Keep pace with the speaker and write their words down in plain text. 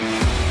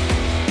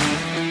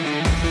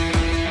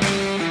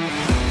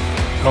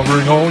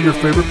covering all your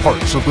favorite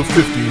parts of the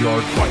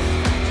 50-yard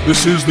fight.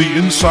 This is the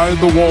Inside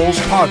the Walls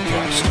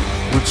podcast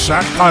with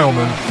Zach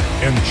Kyleman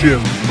and Jim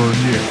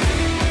Bernier.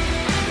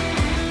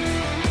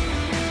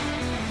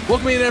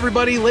 Welcome in,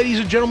 everybody, ladies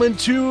and gentlemen,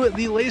 to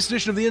the latest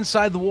edition of the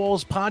Inside the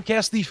Walls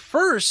podcast, the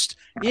first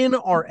in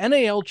our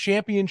NAL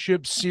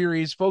Championship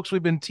Series. Folks,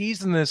 we've been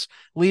teasing this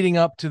leading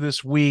up to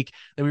this week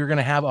that we were going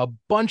to have a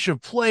bunch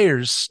of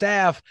players,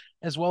 staff,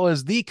 as well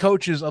as the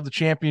coaches of the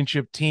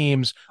championship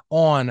teams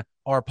on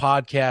our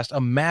podcast, a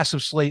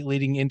massive slate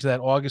leading into that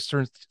August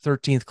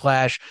 13th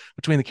clash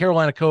between the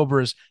Carolina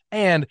Cobras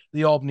and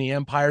the Albany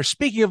Empire.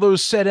 Speaking of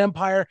those said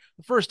Empire,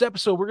 the first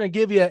episode, we're going to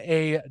give you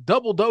a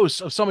double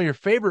dose of some of your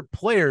favorite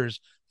players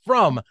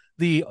from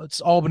the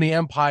Albany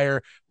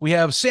Empire. We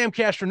have Sam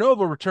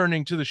Castronova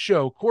returning to the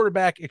show,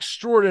 quarterback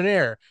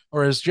extraordinaire,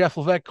 or as Jeff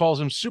Levesque calls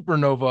him,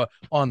 Supernova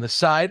on the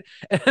side.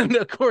 And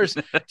of course,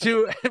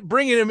 to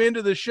bringing him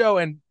into the show,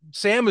 and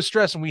Sam is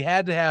stressing we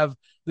had to have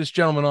this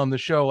gentleman on the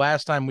show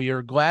last time. We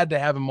are glad to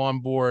have him on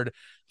board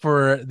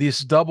for this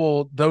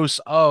double dose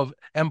of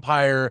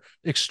Empire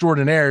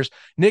extraordinaires.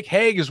 Nick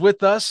Hague is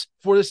with us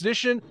for this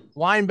edition,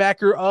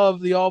 linebacker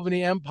of the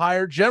Albany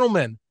Empire.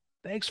 Gentlemen,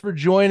 thanks for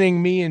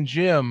joining me and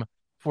Jim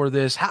for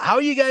this. How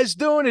are you guys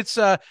doing? It's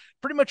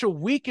pretty much a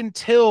week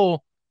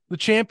until the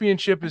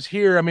championship is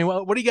here. I mean, where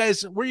are you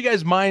guys'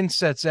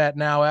 mindsets at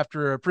now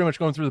after pretty much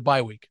going through the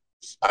bye week?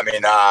 I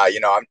mean,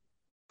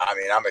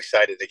 I'm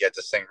excited to get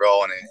this thing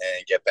rolling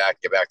and get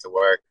back to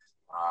work.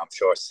 I'm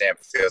sure Sam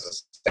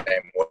feels the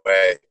same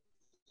way.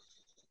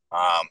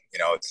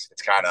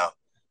 It's kind of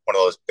one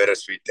of those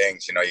bittersweet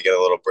things. You get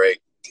a little break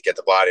to get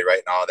the body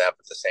right and all that,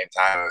 but at the same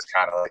time, it was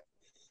kind of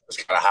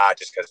hard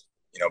just because,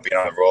 being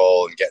on the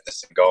roll and getting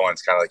this thing going,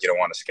 it's kind of like you don't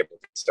want to skip it.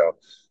 So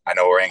I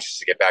know we're anxious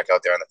to get back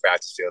out there on the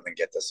practice field and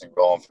get this thing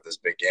rolling for this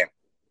big game.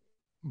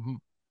 Mm-hmm.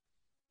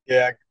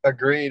 Yeah,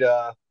 agreed.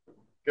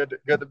 Good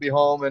to be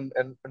home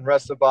and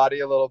rest the body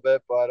a little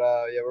bit, but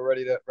we're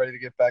ready to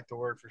get back to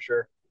work for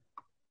sure.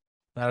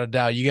 Not a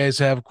doubt. You guys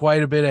have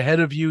quite a bit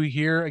ahead of you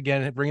here.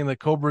 Again, bringing the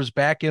Cobras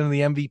back into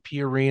the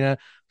MVP arena.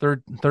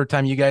 Third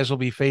time you guys will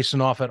be facing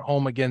off at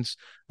home against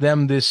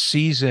them this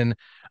season.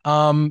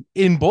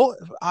 In both,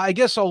 I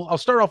guess I'll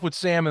start off with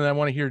Sam, and then I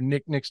want to hear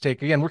Nick's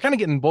take. Again, we're kind of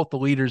getting both the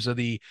leaders of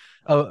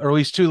or at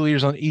least two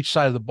leaders on each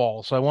side of the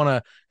ball. So I want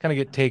to kind of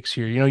get takes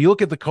here. You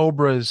look at the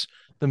Cobras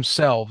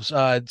themselves.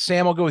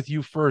 Sam, I'll go with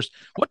you first.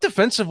 What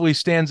defensively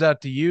stands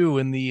out to you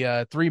in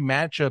the three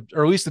matchups,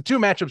 or at least the two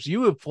matchups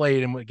you have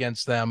played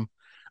against them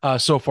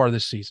so far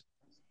this season?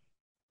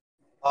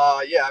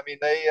 I mean,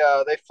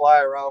 they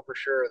fly around for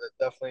sure.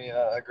 They're definitely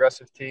an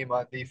aggressive team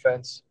on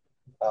defense.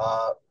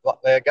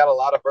 They got a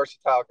lot of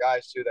versatile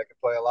guys too that can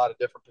play a lot of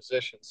different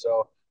positions.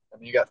 So I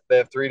mean, they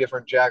have three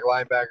different jack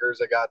linebackers.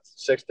 They got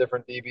 6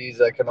 different DBs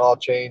that can all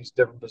change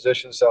different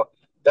positions. So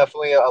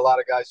definitely a lot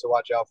of guys to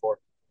watch out for.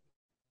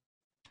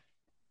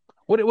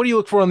 What do you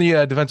look for on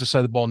the defensive side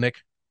of the ball, Nick?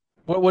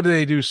 What do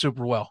they do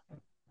super well?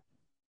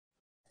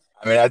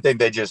 I mean, I think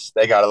they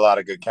got a lot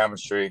of good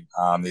chemistry.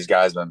 These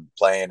guys have been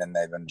playing and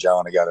they've been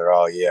gelling together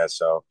all year.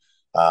 So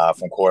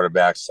from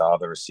quarterbacks to all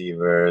the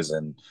receivers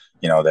and,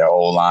 their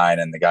O-line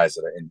and the guys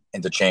that are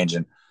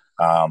interchanging,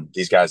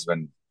 these guys have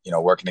been,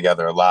 working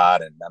together a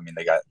lot. And I mean,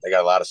 they got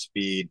a lot of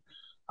speed.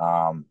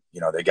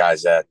 They're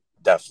guys that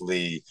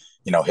definitely,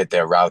 hit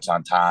their routes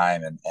on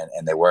time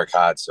and they work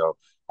hard. So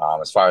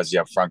as far as the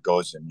up front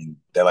goes, I mean,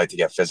 they like to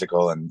get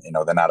physical and,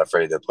 they're not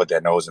afraid to put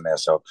their nose in there.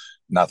 So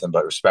nothing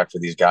but respect for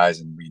these guys.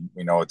 And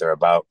we know what they're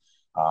about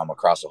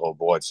across the whole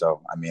board.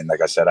 So, I mean,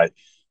 like I said, I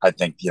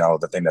think,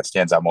 the thing that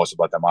stands out most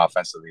about them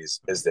offensively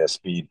is their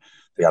speed.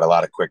 They got a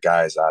lot of quick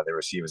guys. Their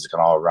receivers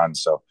can all run.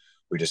 So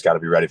we just got to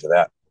be ready for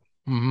that.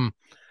 Mm-hmm.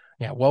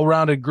 Yeah,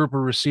 well-rounded group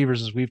of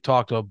receivers, as we've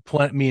talked to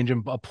me and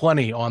Jim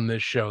plenty on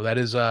this show. That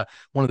is one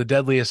of the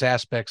deadliest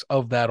aspects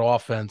of that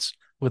offense.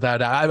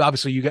 Without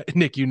obviously,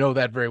 Nick,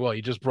 that very well.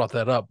 You just brought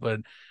that up, but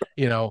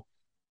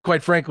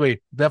quite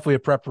frankly, definitely a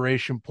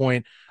preparation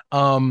point.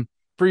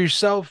 For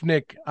yourself,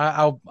 Nick,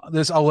 I'll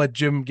let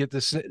Jim get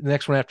this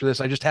next one after this.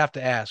 I just have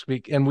to ask,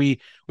 and we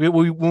when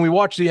we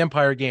watch the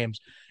Empire games,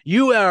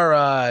 you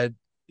are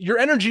your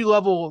energy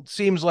level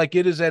seems like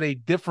it is at a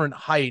different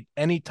height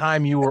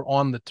anytime you are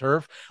on the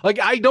turf. Like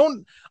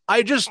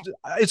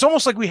it's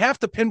almost like we have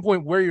to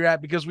pinpoint where you're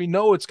at because we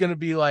know it's going to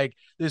be like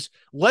this.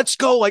 Let's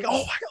go! Like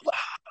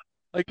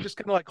like just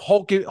kind of like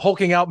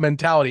hulking out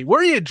mentality.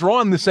 Where are you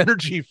drawing this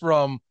energy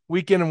from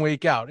week in and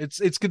week out?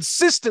 It's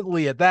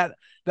consistently at that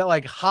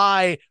like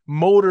high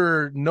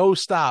motor, no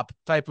stop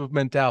type of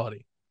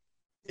mentality.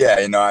 Yeah,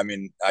 I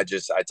mean, I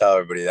tell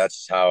everybody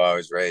that's how I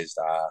was raised.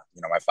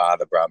 My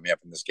father brought me up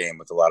in this game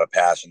with a lot of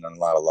passion and a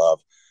lot of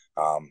love.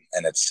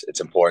 And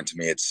it's important to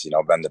me. It's,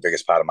 been the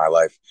biggest part of my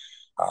life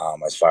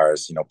as far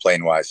as,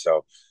 playing wise.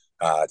 So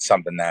it's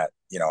something that,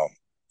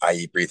 I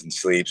eat, breathe, and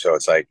sleep. So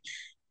it's like,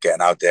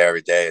 getting out there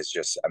every day is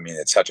just, I mean,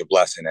 it's such a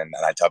blessing. And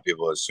I tell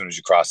people, as soon as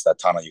you cross that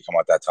tunnel, you come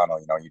out that tunnel,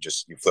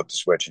 you flip the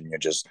switch and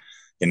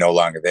you're no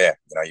longer there.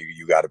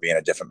 You got to be in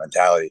a different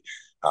mentality.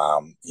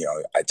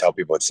 I tell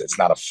people it's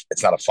not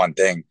a fun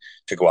thing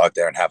to go out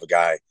there and have a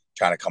guy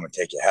trying to come and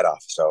take your head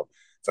off. So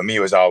for me,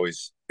 it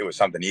was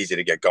something easy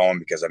to get going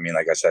because I mean,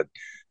 like I said,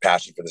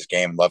 passion for this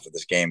game, love for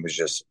this game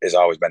has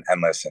always been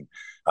endless, and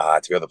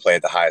to be able to play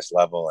at the highest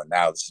level. And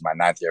now this is my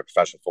ninth year of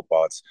professional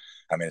football.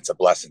 It's a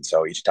blessing.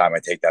 So each time I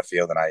take that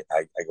field and I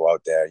go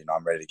out there,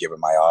 I'm ready to give it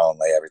my all and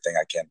lay everything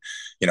I can,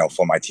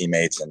 for my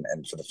teammates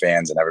and for the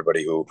fans and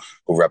everybody who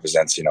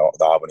represents, the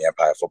Albany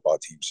Empire football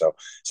team. So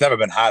it's never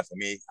been hard for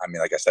me. I mean,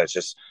 like I said, it's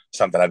just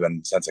something I've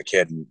been since a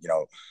kid. And,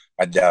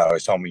 my dad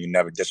always told me you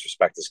never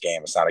disrespect this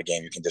game. It's not a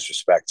game you can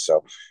disrespect.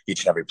 So each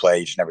and every play,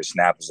 each and every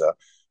snap is a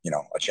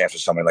chance for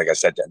somebody, like I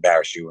said, to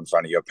embarrass you in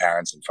front of your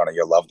parents, in front of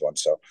your loved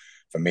ones. So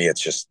for me, it's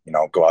just,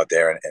 go out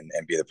there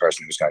and be the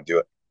person who's going to do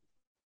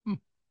it.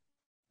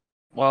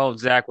 Well,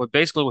 Zach,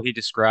 basically what he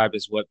described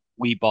is what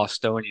we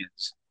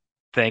Bostonians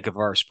think of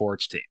our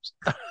sports teams.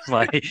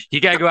 Like,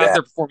 you got to go out there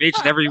and perform each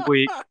and every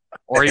week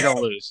or you're going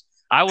to lose.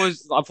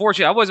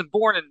 Unfortunately, I wasn't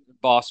born in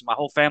Boston. My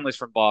whole family's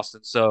from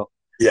Boston. So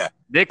yeah,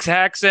 Nick's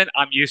accent,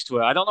 I'm used to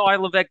it. I don't know why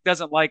Levesque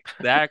doesn't like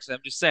the accent.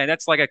 I'm just saying.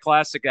 That's like a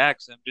classic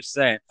accent. I'm just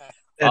saying.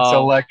 It's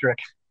electric.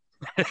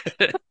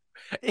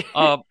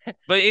 But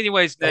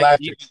anyways, Nick,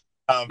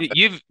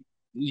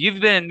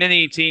 you've been in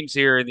many teams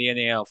here in the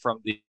NAL, from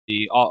the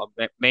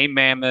Maine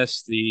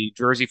Mammoths, the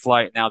Jersey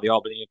Flight, now the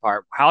Albany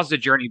Empire. How's the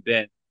journey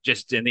been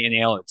just in the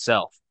NAL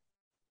itself?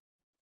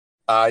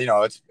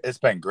 It's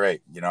been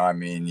great. I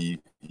mean,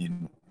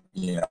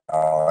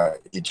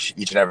 each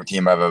and every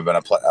team I've ever been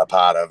a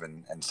part of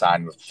and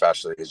signed with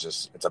professionally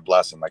it's a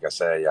blessing. Like I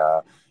say,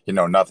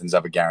 nothing's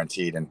ever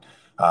guaranteed. And,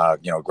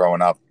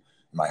 growing up,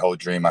 my whole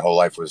dream, my whole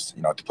life was,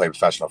 to play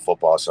professional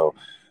football. So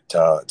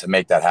to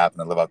make that happen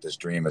and live out this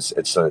dream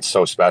it's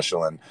so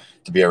special. And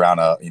to be around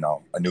a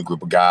new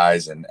group of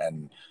guys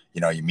and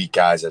you meet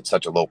guys at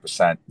such a low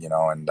percent,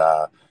 and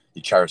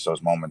you cherish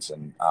those moments.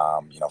 And,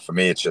 for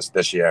me, it's just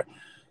this year,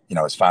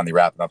 it's finally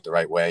wrapping up the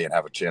right way and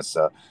have a chance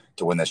to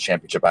win this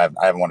championship. I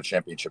haven't won a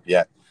championship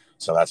yet.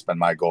 So that's been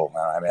my goal.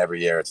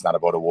 Every year it's not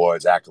about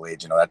awards,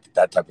 accolades,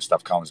 that type of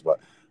stuff comes. But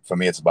for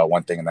me, it's about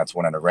one thing, and that's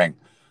winning a ring.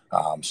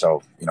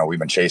 So we've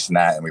been chasing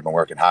that and we've been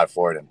working hard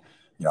for it. And,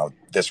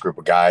 this group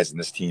of guys and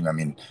this team, I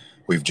mean,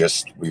 we've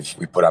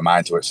put our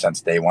mind to it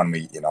since day one.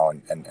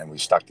 And we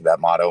stuck to that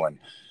motto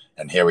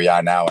and here we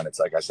are now. And it's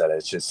like I said,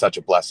 it's just such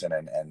a blessing.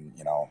 And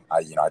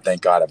I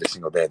thank God every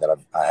single day that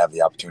I have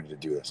the opportunity to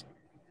do this.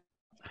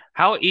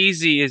 How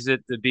easy is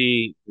it to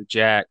be the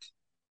Jack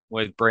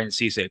with Brandon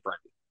Cisse friend?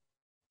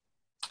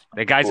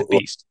 The guy's a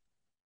beast.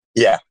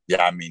 Yeah.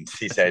 I mean,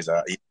 Cisse's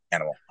an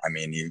animal. I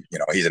mean,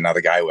 he's another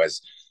guy who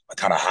has a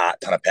ton of heart,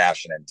 ton of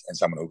passion, and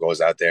someone who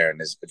goes out there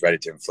and is ready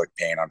to inflict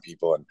pain on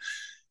people. And,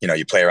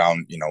 you play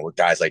around, with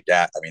guys like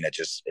that. I mean, it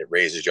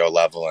raises your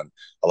level and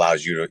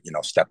allows you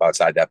to, step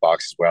outside that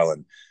box as well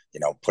and,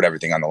 put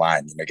everything on the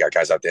line. You got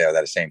guys out there that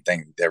are the same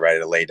thing. They're ready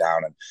to lay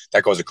down, and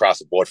that goes across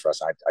the board for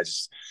us. I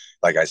just,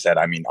 like I said,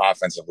 I mean,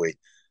 offensively,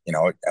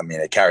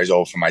 it carries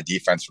over from my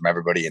defense, from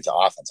everybody into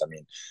offense. I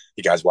mean,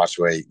 you guys watch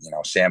the way,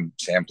 Sam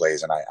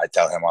plays, and I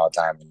tell him all the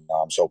time,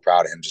 I'm so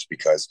proud of him just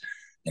because,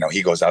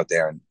 he goes out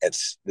there and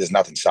there's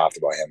nothing soft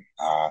about him.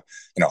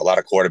 A lot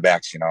of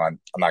quarterbacks, I'm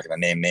not going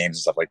to name names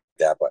and stuff like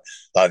that, but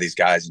a lot of these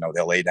guys,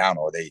 they'll lay down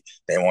or they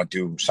won't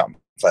do something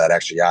for that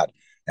extra yard.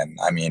 And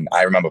I mean,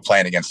 I remember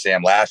playing against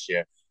Sam last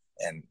year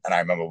and I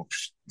remember,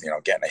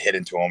 getting a hit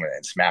into him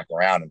and smacking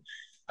around. And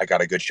I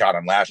got a good shot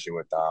on last year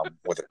with a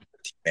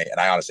teammate. And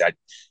I honestly,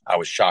 I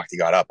was shocked he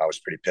got up. I was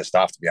pretty pissed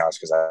off, to be honest,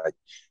 because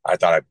I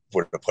thought I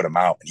would have put him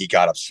out, and he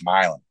got up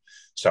smiling.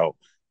 So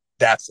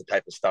that's the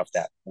type of stuff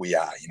that we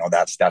are.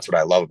 That's what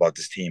I love about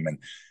this team. And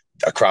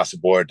across the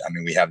board, I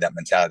mean, we have that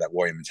mentality, that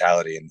warrior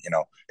mentality, and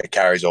it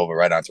carries over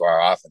right onto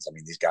our offense. I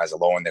mean, these guys are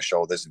lowering their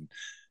shoulders, and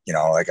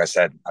like I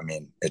said, I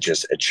mean,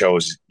 it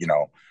shows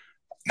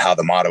how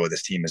the motto of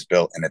this team is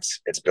built, and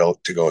it's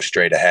built to go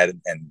straight ahead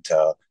and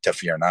to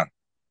fear none.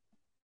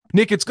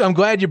 Nick, I'm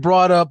glad you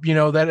brought up,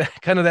 that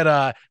kind of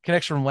that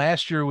connection from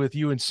last year with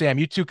you and Sam.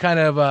 You two kind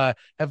of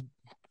have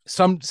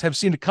seemed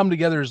to come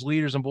together as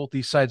leaders on both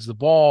these sides of the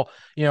ball,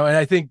 and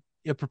I think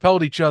it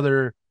propelled each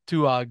other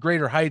to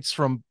greater heights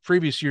from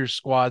previous year's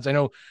squads. I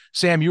know,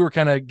 Sam, you were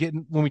kind of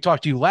when we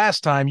talked to you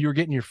last time, you were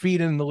getting your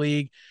feet in the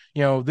league.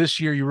 This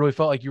year you really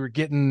felt like you were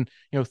getting,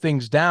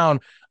 things down.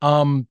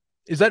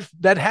 Is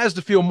that has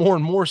to feel more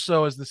and more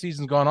so as the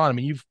season's gone on? I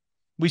mean,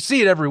 we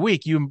see it every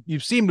week.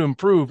 You've seemed to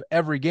improve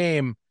every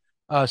game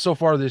so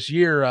far this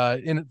year,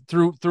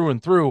 through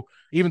and through,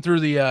 even through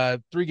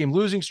the 3-game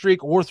losing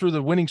streak or through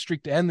the winning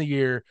streak to end the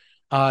year.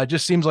 It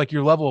just seems like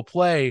your level of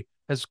play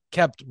has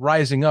kept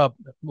rising up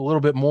a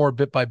little bit more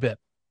bit by bit.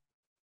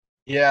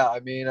 Yeah, I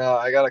mean,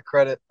 I got to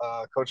credit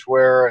Coach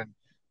Ware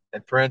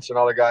and Prince and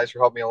all the guys who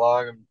helped me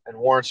along, and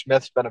Warren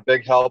Smith's been a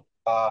big help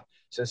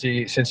since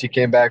he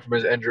came back from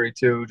his injury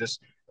too.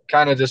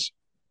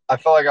 I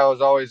felt like I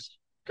was always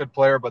a good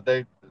player, but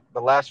the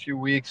last few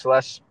weeks, the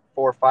last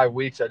 4 or 5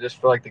 weeks, I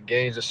just feel like the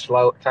game's just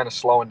kind of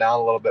slowing down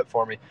a little bit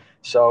for me.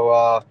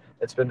 So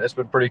it's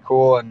been pretty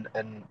cool, and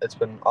it's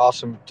been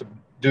awesome to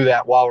do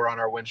that while we're on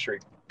our win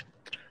streak.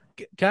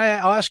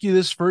 I'll ask you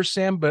this first,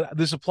 Sam, but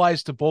this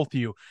applies to both of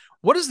you.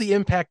 What has the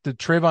impact of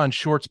Trayvon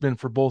Shorts been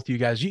for both of you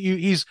guys?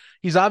 He's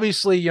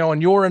obviously,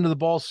 on your end of the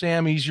ball,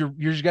 Sam. He's your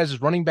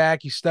guys' running back.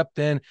 He stepped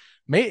in.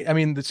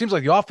 It seems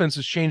like the offense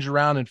has changed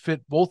around and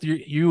fit both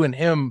you and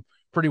him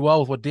pretty well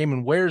with what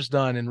Damon Ware's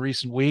done in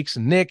recent weeks.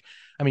 And Nick,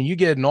 you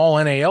get an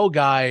all NAL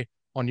guy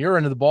on your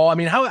end of the ball.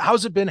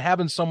 How's it been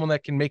having someone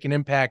that can make an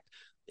impact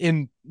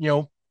in,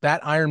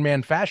 that Iron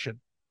Man fashion?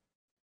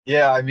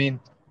 Yeah,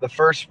 the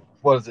first,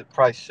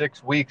 probably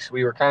 6 weeks,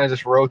 we were kind of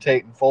just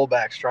rotating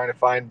fullbacks, trying to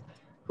find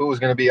who was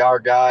going to be our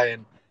guy.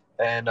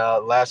 And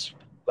last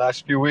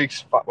few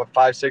weeks,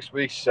 5-6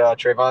 weeks,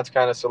 Trayvon's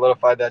kind of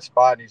solidified that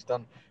spot, and he's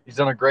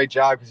done a great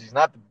job because he's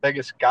not the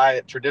biggest guy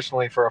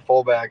traditionally for a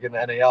fullback in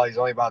the NAL. He's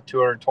only about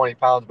 220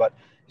 pounds, but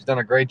he's done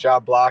a great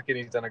job blocking.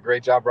 He's done a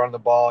great job running the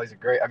ball. He's a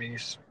great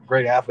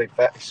athlete,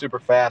 super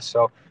fast.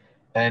 So,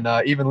 and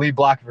even lead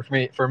blocking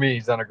for me,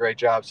 he's done a great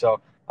job. So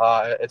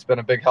it's been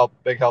a big help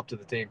to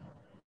the team.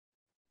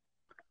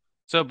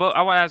 So,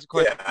 I want to ask a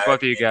question for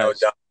both of you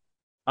guys.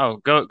 Oh,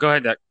 go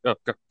ahead, Nick. Go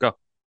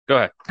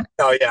ahead.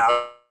 Oh yeah,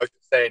 I was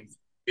just saying.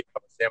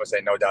 Sam was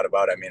saying, no doubt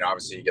about it.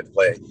 Obviously you get to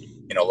play,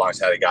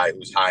 alongside a guy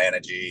who's high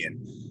energy and,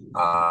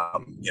 a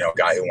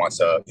guy who wants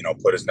to,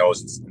 put his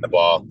nose in the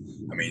ball.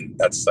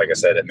 That's, like I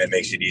said, it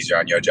makes it easier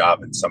on your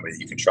job and somebody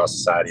you can trust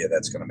beside you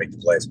that's going to make the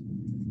plays.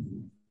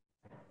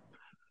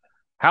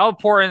 How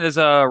important has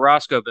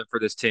Roscoe been for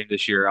this team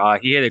this year?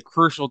 He had a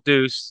crucial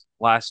deuce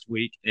last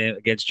week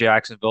against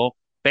Jacksonville.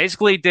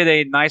 Basically did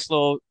a nice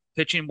little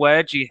pitching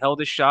wedge. He held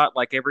his shot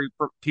like every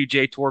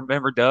PGA Tour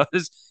member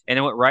does, and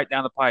it went right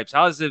down the pipes.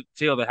 How does it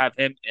feel to have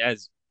him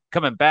as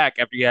coming back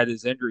after he had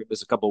his injury,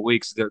 missed a couple of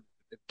weeks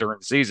during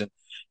the season?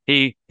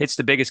 He hits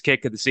the biggest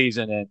kick of the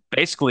season and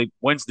basically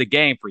wins the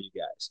game for you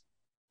guys.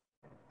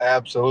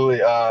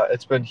 Absolutely.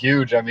 It's been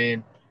huge.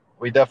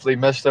 We definitely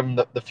missed him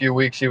the few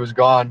weeks he was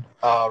gone,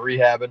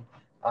 rehabbing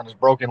on his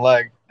broken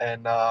leg.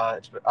 And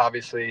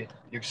obviously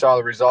you saw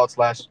the results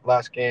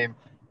last game.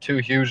 2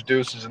 huge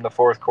deuces in the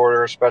fourth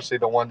quarter, especially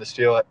the one to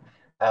steal it.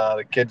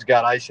 The kid's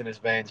got ice in his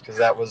veins because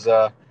that was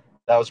a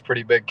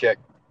pretty big kick.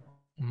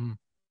 Mm-hmm.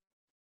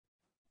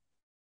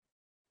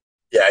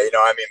 Yeah,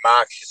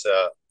 Mox is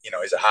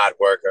he's a hard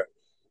worker.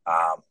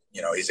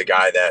 He's a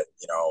guy that,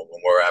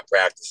 when we're at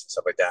practice and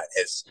stuff like that,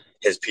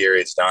 his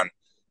period's done.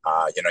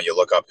 You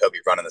look up, he'll be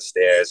running the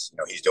stairs.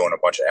 He's doing a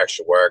bunch of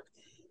extra work.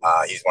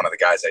 He's one of the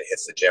guys that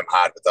hits the gym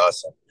hard with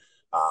us. And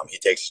he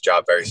takes his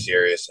job very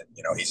serious, and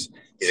he's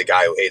a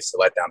guy who hates to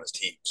let down his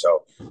team.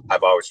 So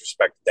I've always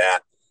respected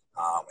that,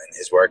 and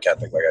his work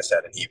ethic, like I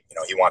said. And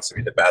he wants to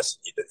be the best.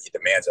 He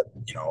demands it,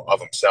 of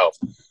himself.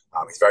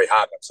 He's very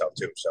hard on himself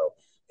too. So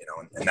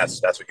and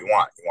that's what you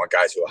want. You want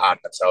guys who are hard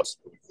on themselves,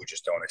 who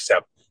just don't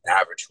accept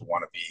average, who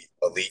want to be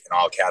elite in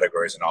all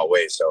categories in all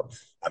ways. So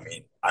I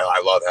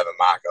love having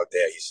Mark out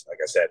there. He's, like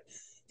I said,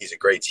 he's a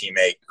great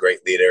teammate,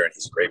 great leader, and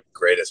he's great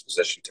at his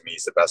position. To me,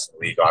 he's the best in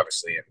the league,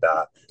 obviously, and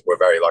we're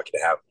very lucky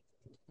to have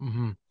him.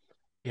 Mm-hmm.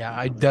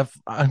 Yeah,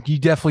 you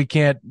definitely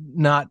can't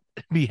not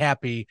be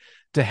happy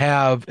to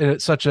have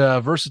such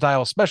a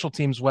versatile special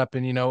teams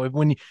weapon.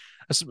 When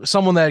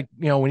someone that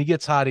when he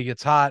gets hot,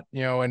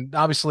 and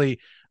obviously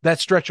that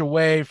stretch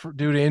away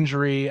due to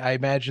injury, I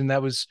imagine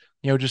that was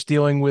just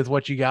dealing with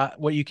what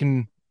you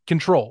can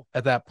control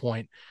at that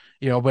point.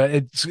 But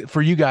it's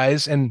for you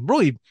guys, and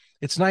really,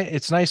 it's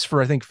nice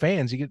for, I think,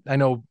 fans. I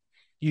know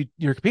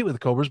you're competing with the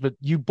Cobras, but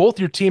both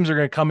your teams are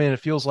going to come in. It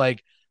feels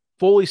like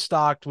fully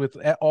stocked with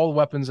all the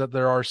weapons at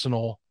their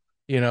arsenal.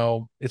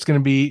 It's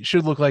going to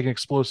should look like an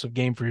explosive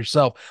game for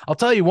yourself. I'll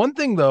tell you one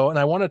thing though, and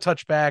I want to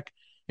touch back.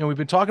 We've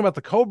been talking about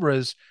the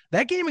Cobras.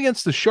 That game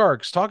against the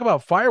Sharks, talk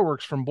about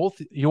fireworks from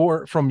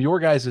your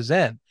guys'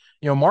 end.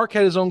 Mark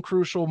had his own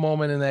crucial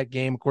moment in that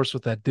game, of course,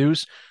 with that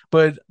deuce,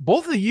 but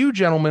both of you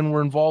gentlemen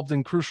were involved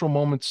in crucial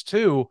moments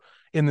too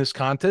in this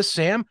contest.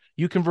 Sam,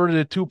 you converted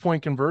a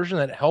 2-point conversion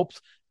that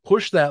helped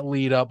push that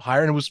lead up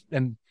higher. And I was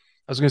going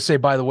to say,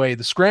 by the way,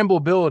 the scramble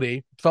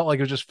ability felt like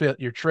it just fit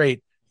your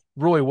trait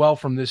really well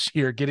from this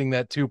year, getting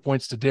that 2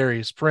 points to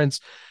Darius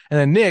Prince. And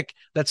then Nick,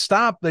 that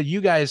stop that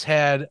you guys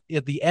had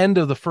at the end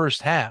of the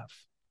first half.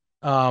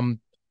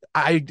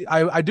 I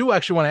do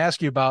actually want to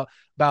ask you about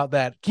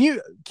that.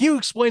 Can you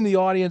explain to the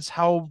audience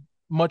how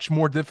much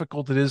more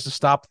difficult it is to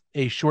stop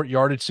a short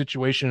yardage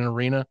situation in an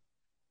arena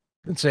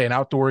than, say, an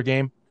outdoor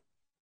game?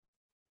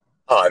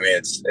 Oh,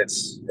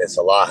 it's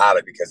a lot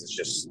harder because it's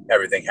just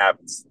everything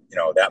happens,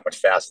 that much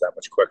faster, that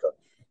much quicker,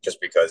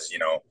 just because,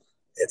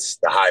 it's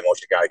the high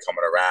motion guy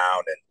coming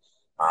around,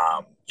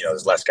 and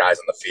there's less guys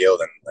on the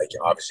field, and like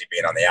obviously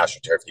being on the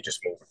AstroTurf, you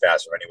just move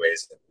faster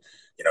anyways. And,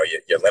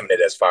 you're limited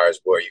as far as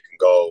where you can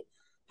go,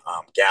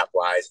 gap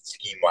wise and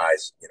scheme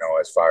wise.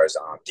 As far as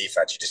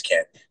defense, you just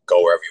can't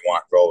go wherever you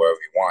want, roll wherever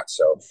you want.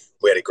 So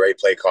we had a great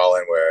play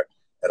calling where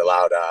it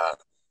allowed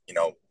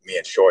me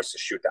and Shorts to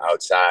shoot the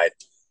outside,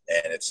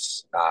 and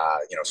it's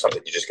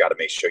something you just got to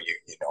make sure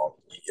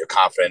you're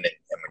confident in,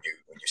 and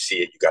when you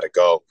see it, you got to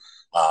go.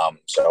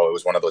 So it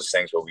was one of those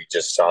things where we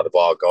just saw the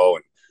ball go,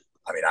 and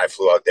I mean, I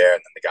flew out there,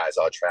 and then the guys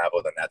all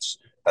traveled, and that's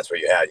what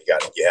you had.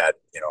 You had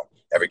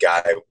every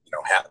guy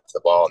half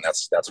the ball, and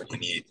that's what you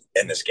need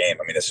in this game.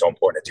 I mean, it's so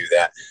important to do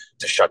that,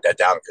 to shut that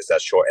down, because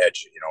that short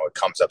edge, it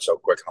comes up so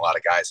quick, and a lot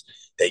of guys,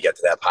 they get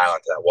to that pylon,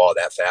 to that wall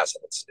that fast,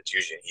 and it's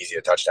usually an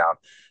easier touchdown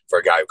for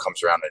a guy who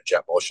comes around in a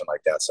jet motion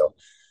like that. So,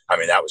 I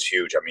mean, that was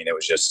huge. I mean, it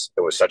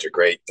was such a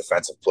great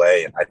defensive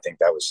play, and I think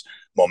that was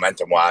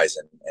momentum wise,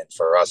 and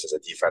for us as a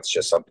defense,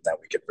 just something that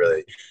we could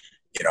really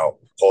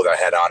hold our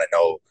head on and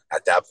know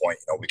at that point,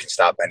 we can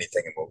stop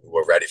anything, and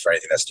we're ready for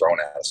anything that's thrown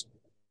at us.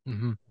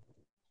 Mm-hmm.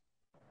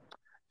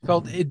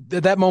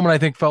 That moment, I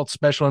think, felt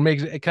special, and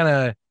makes it kind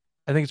of,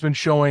 I think it's been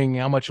showing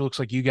how much it looks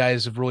like you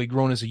guys have really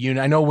grown as a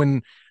unit. I know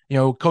when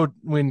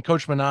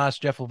Coach Manas,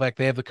 Jeff Levesque,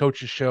 they have the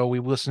coaches show, we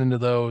listen to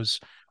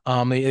those.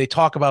 They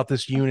talk about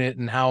this unit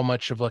and how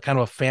much of a kind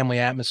of a family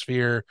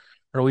atmosphere,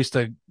 or at least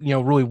a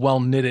really well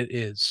knit it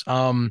is.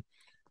 Sam,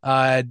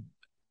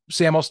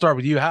 I'll start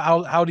with you.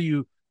 How do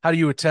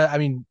you attest? I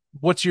mean,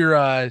 what's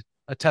your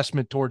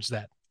attestment towards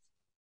that?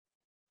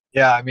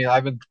 Yeah, I mean,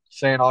 I've been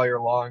saying all year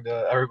long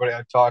to everybody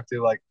I've talked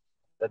to, like,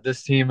 that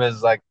this team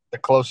is like the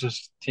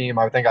closest team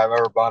I think I've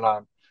ever been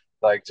on.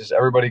 Like, just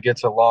everybody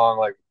gets along.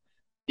 Like,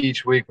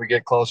 each week we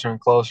get closer and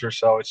closer.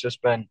 So it's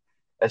been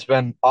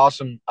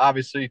awesome,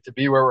 obviously, to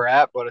be where we're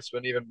at, but it's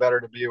been even better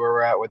to be where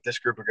we're at with this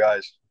group of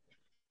guys.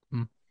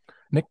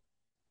 Nick?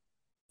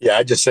 Yeah,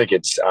 I just think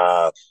it's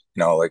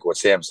like what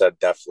Sam said,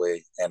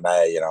 definitely, and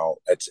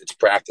it's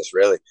practice,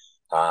 really.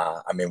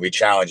 I mean, we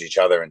challenge each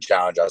other and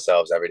challenge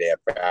ourselves every day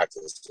at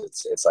practice.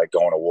 It's like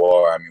going to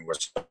war. I mean, we're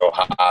so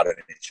hard on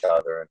each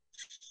other, and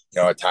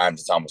at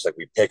times it's almost like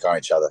we pick on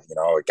each other.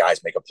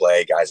 Guys make a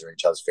play, guys are in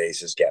each other's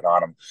faces, getting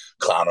on them,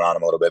 clowning on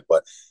them a little bit.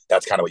 But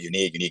that's kind of what you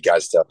need. You need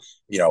guys to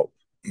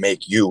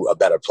make you a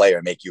better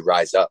player, make you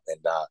rise up, and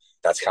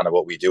that's kind of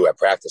what we do at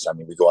practice. I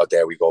mean, we go out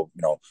there, we go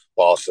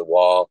balls to the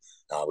wall.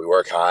 We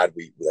work hard.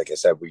 We, like I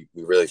said, we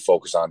really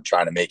focus on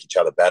trying to make each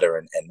other better,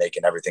 and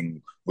making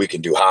everything we can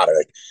do harder.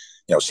 Like,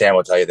 Sam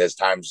will tell you, there's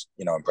times,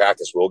 in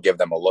practice, we'll give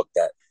them a look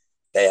that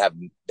they have,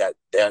 that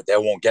they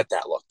won't get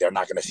that look. They're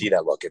not going to see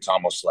that look. It's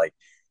almost like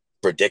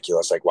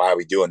ridiculous. Like, why are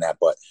we doing that?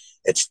 But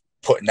it's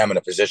putting them in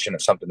a position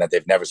of something that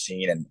they've never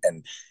seen,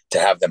 and to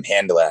have them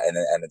handle it.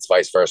 And it's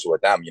vice versa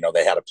with them.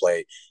 They had a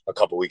play a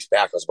couple weeks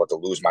back. I was about to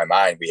lose my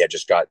mind. We had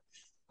just got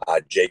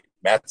Jake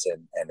Metz,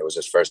 and it was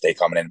his first day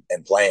coming in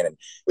and playing, and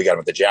we got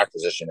him at the jack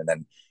position, and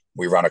then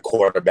we run a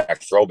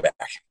quarterback throwback,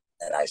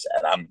 and I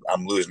said,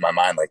 I'm losing my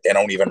mind. Like, they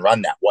don't even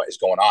run that. What is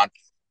going on?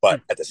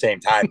 But at the same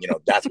time,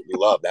 that's what we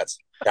love. That's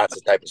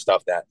the type of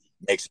stuff that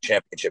makes a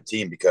championship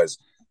team, because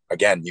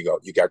again, you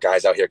got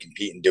guys out here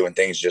competing, doing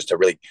things just to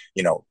really,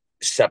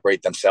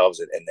 separate themselves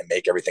and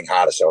make everything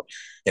harder. So,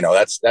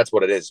 that's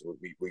what it is.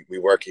 We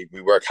work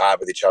hard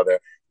with each other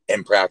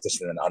in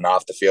practice, and then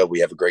off the field, we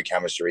have a great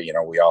chemistry.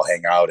 We all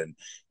hang out, and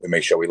we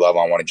make sure we love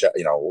on each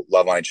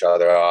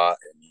other, and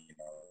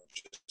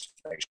just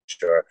make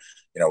sure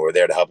we're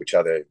there to help each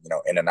other,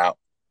 in and out.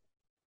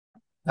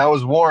 That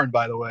was Warren,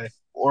 by the way.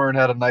 Warren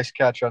had a nice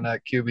catch on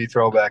that QB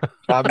throwback.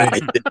 I mean,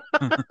 he did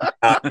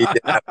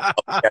have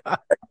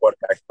a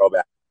quarterback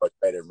throwback, but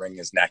made it ring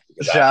his neck.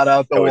 Shout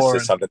out to Warren.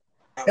 Something.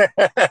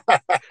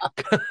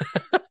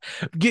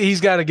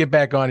 He's got to get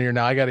back on here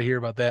now. I got to hear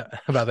about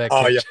that.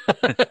 Oh yeah.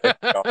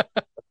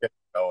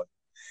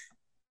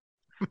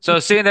 So,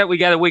 seeing that we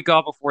got a week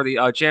off before the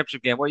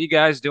championship game, what are you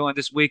guys doing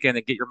this weekend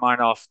to get your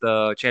mind off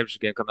the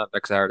championship game coming up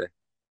next Saturday?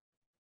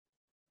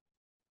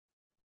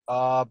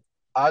 I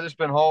just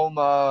been home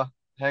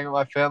hanging with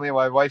my family.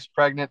 My wife's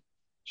pregnant.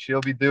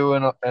 She'll be due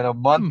in a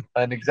month,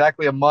 and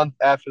exactly a month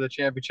after the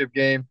championship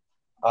game.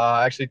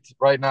 Actually,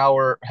 right now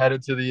we're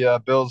headed to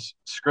the Bills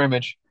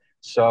scrimmage,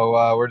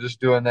 so we're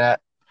just doing that.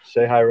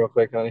 Say hi real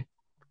quick, honey.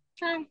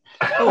 Hi.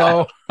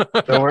 Hello.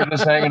 So we're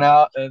just hanging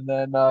out, and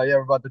then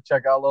we're about to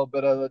check out a little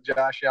bit of the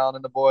Josh Allen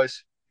and the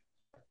boys.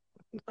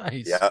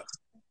 Nice. Yeah,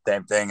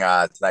 same thing.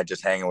 Tonight,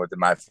 just hanging with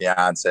my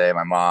fiance,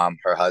 my mom,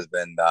 her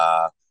husband.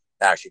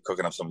 Actually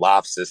cooking up some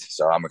lobsters,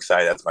 so I'm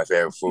excited. That's my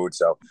favorite food.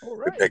 So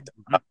we picked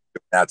up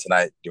that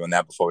tonight, doing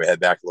that before we head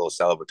back. A little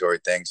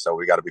celebratory thing. So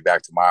we got to be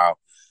back tomorrow.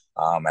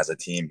 As a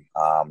team,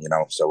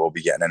 so we'll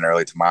be getting in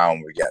early tomorrow,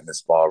 and we're getting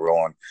this ball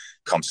rolling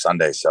come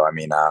Sunday. So, I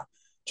mean,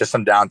 just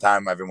some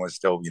downtime. Everyone's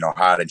still,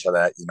 hard at each other.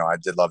 I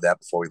did love that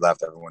before we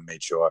left. Everyone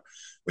made sure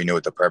we knew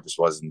what the purpose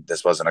was, and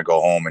this wasn't a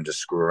go home and just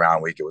screw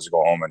around week. It was a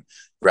go home and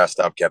rest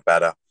up, get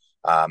better,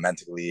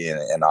 mentally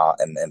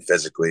and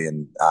physically.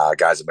 And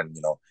guys have been,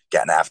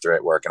 getting after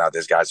it, working out.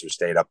 There's guys who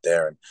stayed up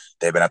there, and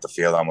they've been at the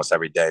field almost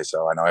every day.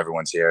 So I know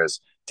everyone's here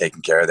is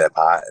taking care of their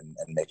part and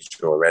making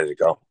sure we're ready to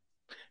go.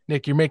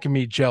 Nick, you're making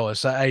me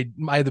jealous. I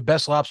had the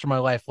best lobster of my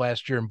life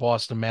last year in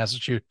Boston,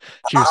 Massachusetts.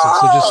 So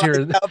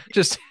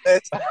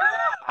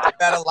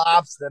better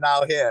lobster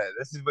out here.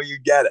 This is where you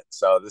get it.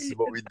 So this is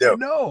what we do. I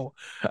know.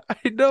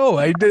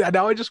 I did.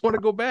 Now I just want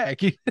to go back.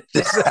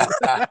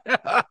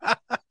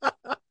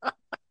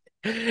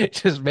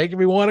 Just making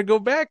me want to go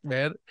back,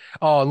 man.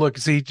 Oh, look,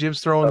 see,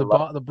 Jim's throwing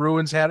the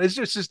Bruins hat. It's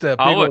just a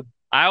big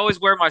I always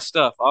wear my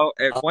stuff.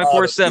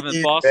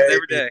 24/7 Boston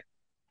every day.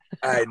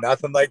 Hey,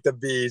 nothing like the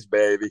bees,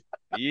 baby.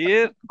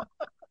 Yep.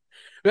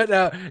 But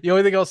the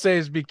only thing I'll say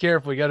is be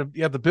careful. You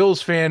got the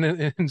Bills fan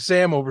and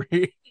Sam over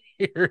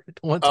here at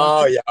one time.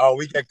 Oh yeah. Oh,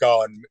 we get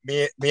going.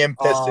 Me and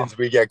Pistons,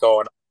 we get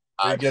going.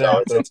 We get So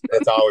after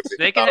it's always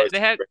They can always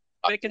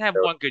they can have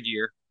one good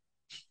year.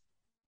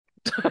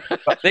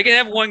 They can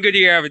have one good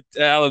year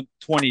out of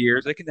 20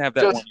 years. They can have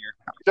that 1 year.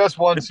 just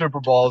one Super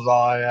Bowl is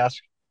all I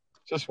ask.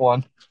 Just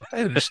one.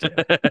 I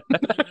understand.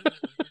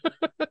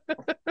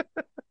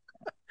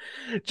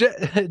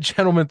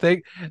 Gentlemen,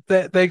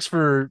 thanks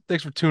for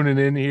tuning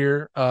in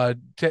here.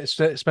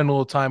 Spend a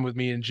little time with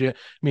me and Jim.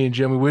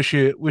 We wish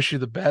you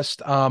the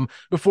best.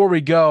 Before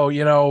we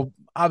go,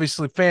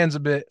 obviously fans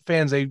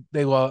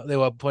they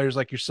love players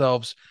like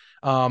yourselves.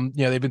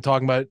 They've been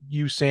talking about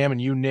you, Sam,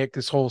 and you, Nick,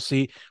 this whole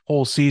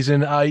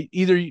season.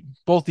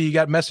 Both of you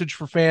got a message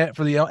for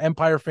the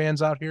Empire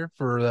fans out here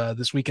for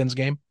this weekend's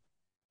game.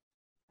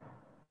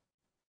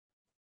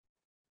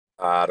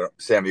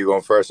 Sam, you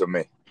going first with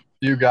me?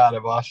 You got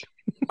it, boss.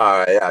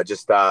 Yeah,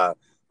 just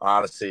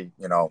honestly,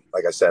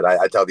 like I said,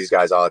 I tell these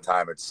guys all the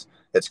time,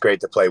 it's great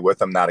to play with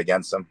them, not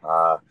against them.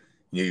 I'm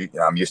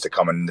used to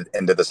coming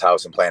into this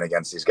house and playing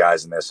against these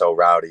guys, and they're so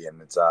rowdy,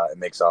 and it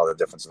makes all the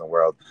difference in the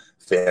world.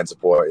 Fan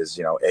support is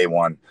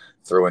A1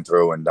 through and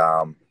through, and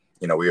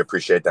we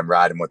appreciate them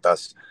riding with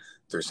us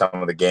through some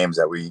of the games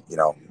that we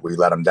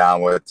let them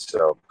down with.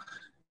 So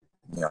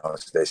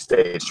they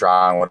stayed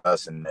strong with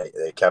us, and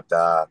they kept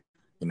the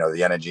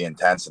energy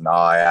intense. And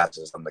all I ask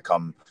is them to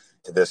come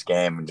to this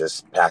game and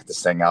just pack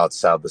this thing out,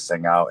 sell this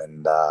thing out,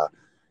 and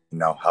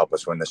help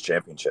us win this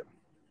championship.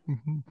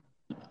 Mm-hmm.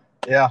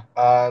 Yeah,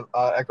 I'll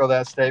echo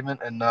that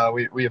statement, and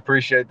we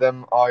appreciate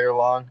them all year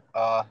long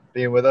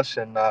being with us,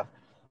 and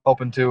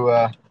hoping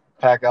to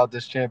pack out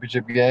this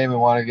championship game,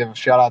 and want to give a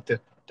shout out to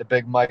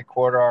Big Mike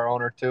Quarter, our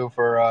owner, too,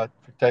 for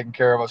taking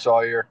care of us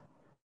all year.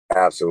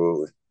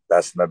 Absolutely,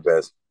 that's in the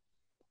biz.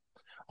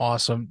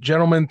 Awesome.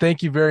 Gentlemen,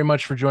 thank you very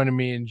much for joining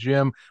me and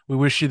Jim. We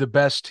wish you the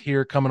best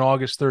here coming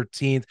August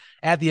 13th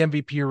at the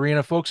MVP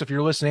Arena. Folks, if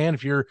you're listening,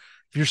 if you're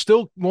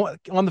still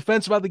on the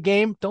fence about the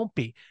game, don't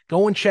be.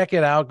 Go and check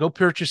it out. Go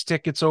purchase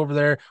tickets over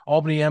there,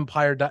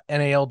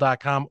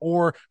 albanyempire.nal.com,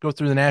 or go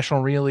through the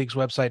National Arena League's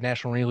website,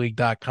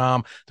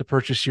 nationalarenaleague.com, to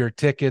purchase your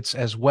tickets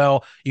as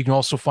well. You can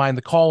also find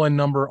the call-in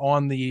number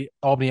on the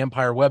Albany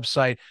Empire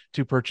website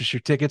to purchase your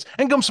tickets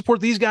and come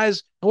support these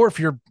guys. Or if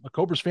you're a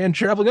Cobras fan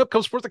traveling up,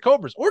 come support the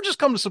Cobras, or just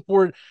come to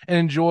support and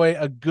enjoy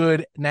a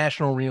good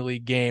National Arena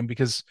League game,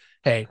 because,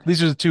 hey,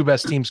 these are the two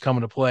best teams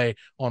coming to play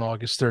on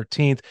August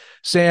 13th.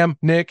 Sam,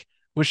 Nick,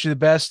 wish you the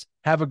best.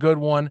 Have a good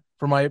one.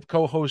 For my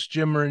co-host,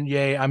 Jim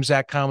Renier, I'm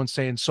Zach Collins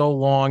saying so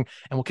long,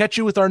 and we'll catch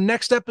you with our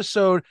next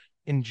episode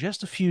in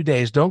just a few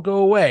days. Don't go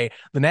away.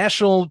 The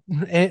National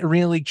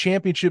Arena League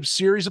Championship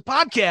series of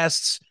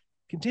podcasts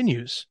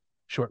continues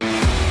shortly.